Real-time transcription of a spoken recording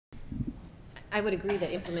I would agree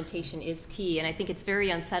that implementation is key, and I think it's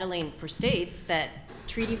very unsettling for states that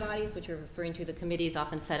treaty bodies, which you're referring to, the committees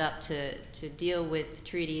often set up to deal with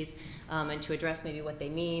treaties and to address maybe what they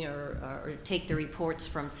mean or take the reports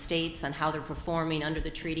from states on how they're performing under the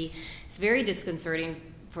treaty. It's very disconcerting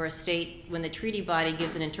for a state when the treaty body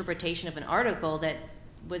gives an interpretation of an article that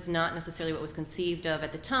was not necessarily what was conceived of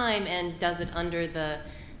at the time and does it under the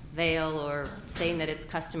veil or saying that it's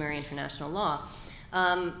customary international law.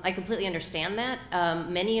 I completely understand that.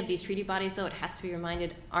 Many of these treaty bodies, though, it has to be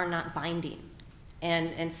reminded, are not binding.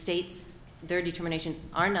 And states, their determinations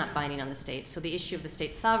are not binding on the states. So the issue of the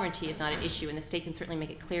state's sovereignty is not an issue, and the state can certainly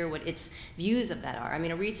make it clear what its views of that are. I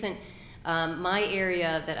mean, a recent, my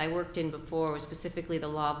area that I worked in before was specifically the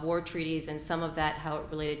law of war treaties, and some of that, how it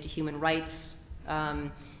related to human rights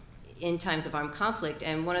in times of armed conflict.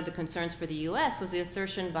 And one of the concerns for the US was the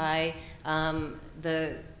assertion by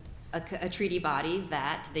a treaty body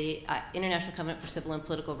that the International Covenant for Civil and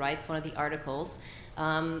Political Rights, one of the articles,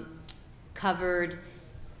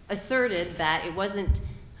 asserted that it wasn't,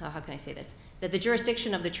 how can I say this, that the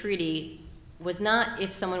jurisdiction of the treaty was not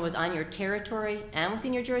if someone was on your territory and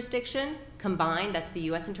within your jurisdiction, combined, that's the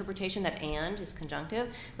US interpretation, that and is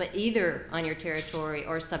conjunctive, but either on your territory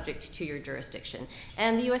or subject to your jurisdiction.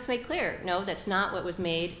 And the US made clear, no, that's not what was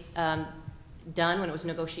made done when it was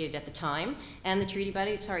negotiated at the time, and the treaty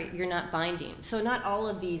body, sorry, you're not binding. So not all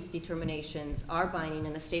of these determinations are binding,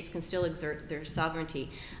 and the states can still exert their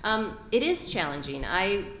sovereignty. It is challenging.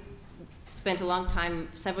 I spent a long time,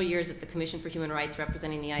 several years at the Commission for Human Rights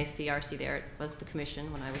representing the ICRC there. It was the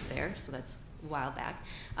commission when I was there, so that's a while back.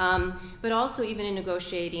 But also even in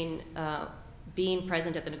negotiating, being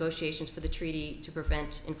present at the negotiations for the treaty to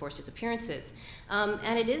prevent enforced disappearances.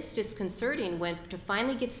 And it is disconcerting when, to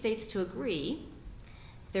finally get states to agree,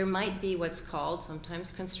 there might be what's called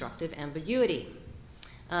sometimes constructive ambiguity.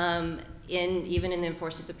 Even in the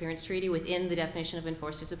enforced disappearance treaty, within the definition of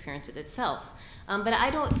enforced disappearance itself. But I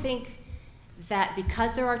don't think that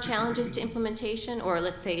because there are challenges to implementation, or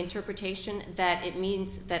let's say interpretation, that it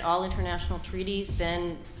means that all international treaties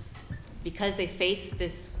then, because they face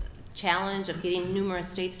this challenge of getting numerous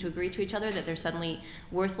states to agree to each other, that they're suddenly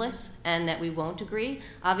worthless and that we won't agree.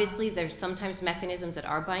 Obviously, there's sometimes mechanisms that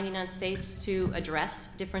are binding on states to address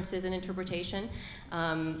differences in interpretation,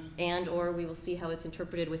 and or we will see how it's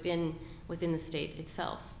interpreted within the state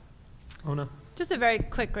itself. Oona? Just a very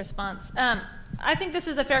quick response. I think this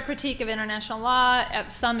is a fair critique of international law,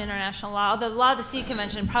 some international law. The Law of the Sea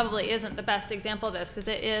Convention probably isn't the best example of this because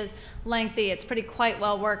it is lengthy. It's pretty quite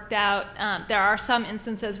well worked out. There are some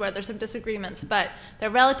instances where there's some disagreements, but they're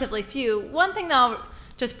relatively few. One thing that I'll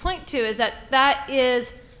just point to is that that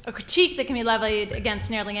is a critique that can be levied against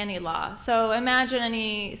nearly any law. So imagine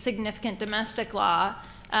any significant domestic law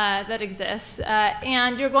that exists,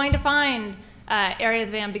 and you're going to find areas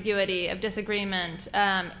of ambiguity, of disagreement,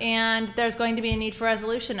 and there's going to be a need for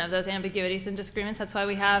resolution of those ambiguities and disagreements. That's why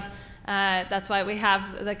we have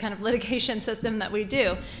the kind of litigation system that we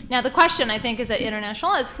do. Now, the question, I think, is that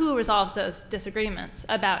international law is who resolves those disagreements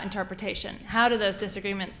about interpretation. How do those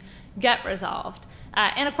disagreements get resolved?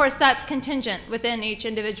 And of course, that's contingent within each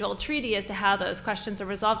individual treaty as to how those questions are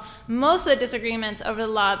resolved. Most of the disagreements over the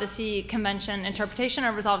Law of the Sea Convention interpretation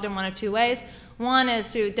are resolved in one of two ways. One is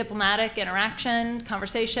through diplomatic interaction,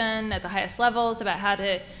 conversation at the highest levels about how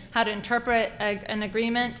to interpret an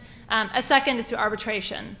agreement. A second is through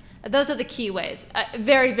arbitration. Those are the key ways.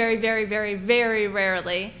 Very, very, very, very, very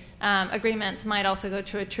rarely, agreements might also go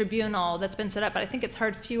to a tribunal that's been set up, but I think it's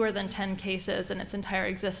heard fewer than 10 cases in its entire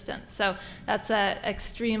existence. So that's an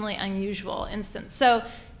extremely unusual instance. So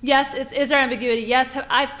yes, is there ambiguity? Yes,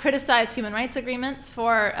 I've criticized human rights agreements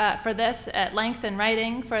for this at length in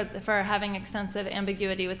writing, for having extensive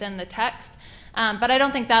ambiguity within the text. But I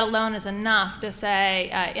don't think that alone is enough to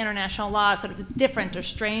say international law sort of is different or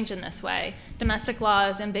strange in this way. Domestic law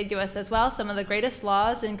is ambiguous as well. Some of the greatest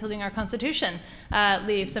laws, including our Constitution,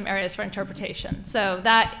 leave some areas for interpretation. So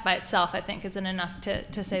that by itself, I think, isn't enough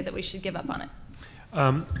to say that we should give up on it.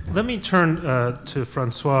 Let me turn to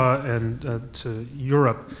Francois and to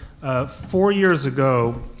Europe. 4 years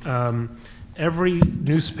ago, every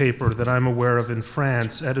newspaper that I'm aware of in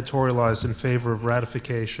France editorialized in favor of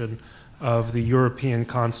ratification of the European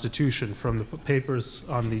Constitution, from the papers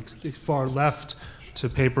on the far left to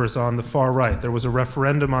papers on the far right. There was a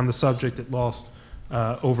referendum on the subject. It lost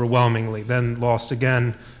overwhelmingly, then lost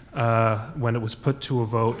again when it was put to a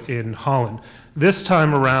vote in Holland. This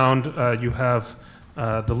time around, you have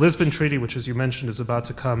the Lisbon Treaty, which, as you mentioned, is about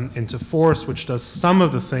to come into force, which does some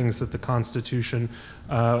of the things that the Constitution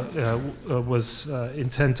was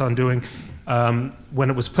intent on doing. When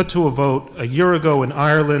it was put to a vote a year ago in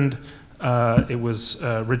Ireland, It was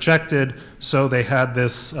rejected, so they had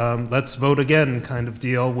this let's vote again kind of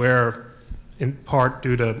deal where, in part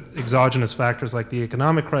due to exogenous factors like the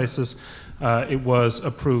economic crisis, it was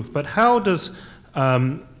approved. But how do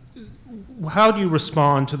you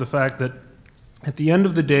respond to the fact that at the end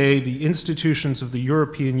of the day, the institutions of the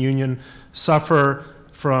European Union suffer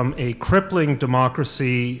from a crippling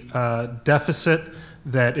democracy deficit,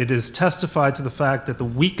 that it is testified to the fact that the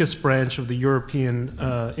weakest branch of the European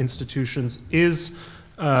institutions is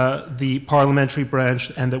the parliamentary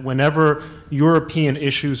branch, and that whenever European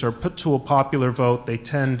issues are put to a popular vote, they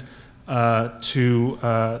tend to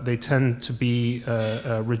be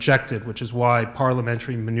rejected, which is why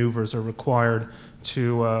parliamentary maneuvers are required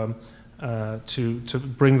to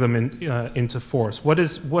bring them into force.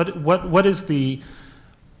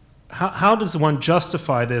 How does one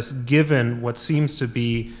justify this, given what seems to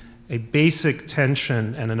be a basic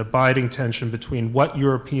tension and an abiding tension between what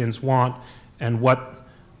Europeans want and what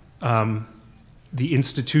the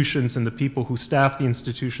institutions and the people who staff the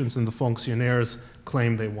institutions and the fonctionnaires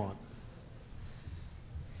claim they want?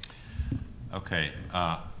 Okay,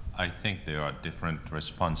 I think there are different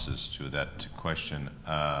responses to that question.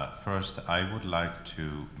 First, I would like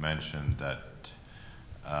to mention that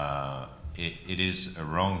it is a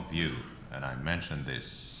wrong view, and I mentioned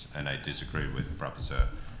this, and I disagree with Professor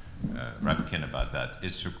Rabkin about that.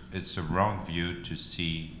 It's a wrong view to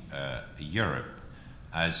see Europe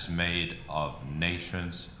as made of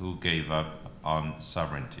nations who gave up on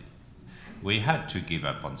sovereignty. We had to give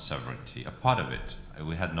up on sovereignty, a part of it.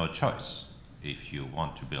 We had no choice. If you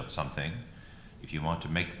want to build something, if you want to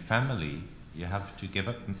make family, you have to give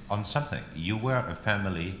up on something. You were a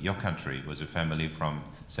family, your country was a family from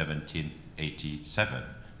 1787,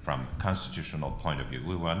 from a constitutional point of view.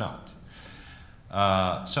 We were not.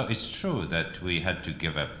 So it's true that we had to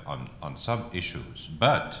give up on some issues,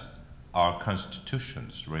 but our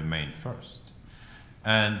constitutions remain first.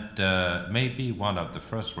 And maybe one of the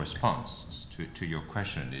first responses to your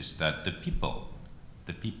question is that the people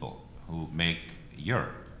who make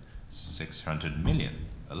Europe, 600 million,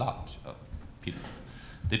 a lot of people,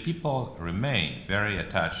 the people remain very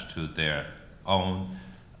attached to their own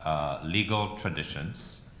legal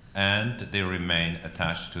traditions, and they remain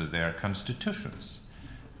attached to their constitutions.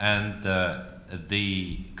 And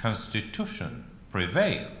the constitution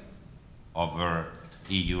prevails over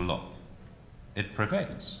EU law. It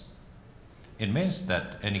prevails. It means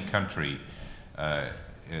that any country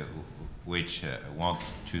which wants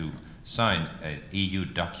to sign an EU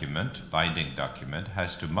document, binding document,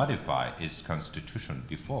 has to modify its constitution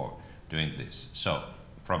before doing this. So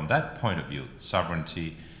from that point of view,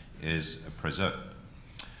 sovereignty is preserved.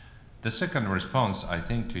 The second response, I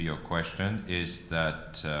think, to your question is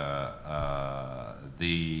that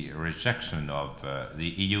the rejection of the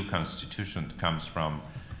EU constitution comes from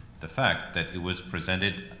the fact that it was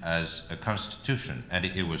presented as a constitution, and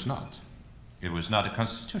it was not. It was not a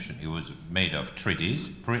constitution. It was made of treaties,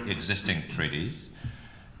 pre-existing treaties,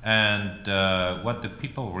 and what the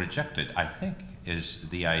people rejected, I think, is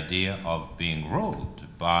the idea of being ruled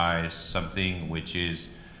by something which is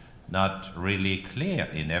not really clear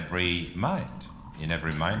in every mind,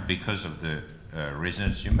 because of the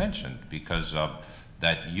reasons you mentioned, because of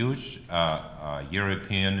that huge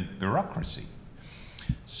European bureaucracy.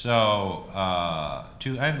 So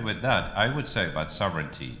to end with that, I would say about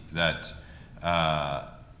sovereignty that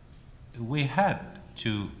we had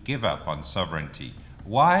to give up on sovereignty.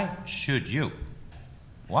 Why should you?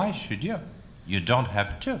 Why should you? You don't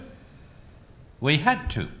have to. We had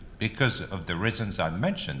to, because of the reasons I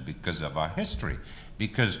mentioned, because of our history,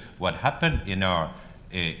 because what happened in our,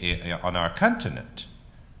 on our continent,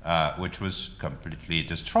 which was completely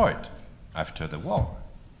destroyed after the war.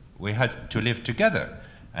 We had to live together.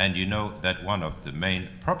 And you know that one of the main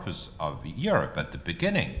purposes of Europe at the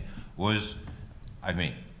beginning was, I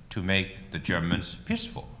mean, to make the Germans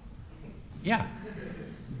peaceful. Yeah,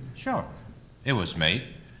 sure. It was made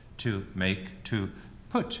to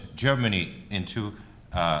put Germany into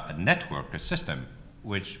a network, a system,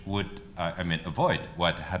 which would, I mean, avoid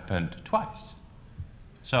what happened twice.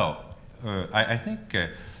 So I think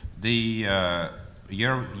the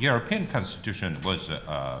European Constitution was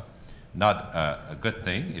not a good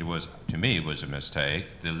thing. It was, to me, it was a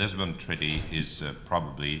mistake. The Lisbon Treaty is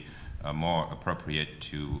probably more appropriate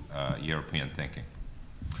to European thinking.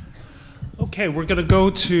 Okay, we're going to go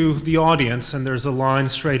to the audience, and there's a line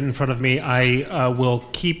straight in front of me. I will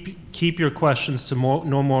keep your questions to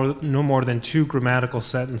no more than 2 grammatical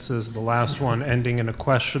sentences. The last one ending in a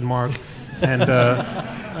question mark, and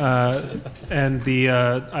I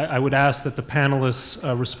would ask that the panelists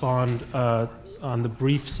respond on the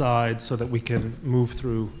brief side so that we can move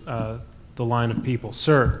through the line of people.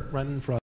 Sir, right in front.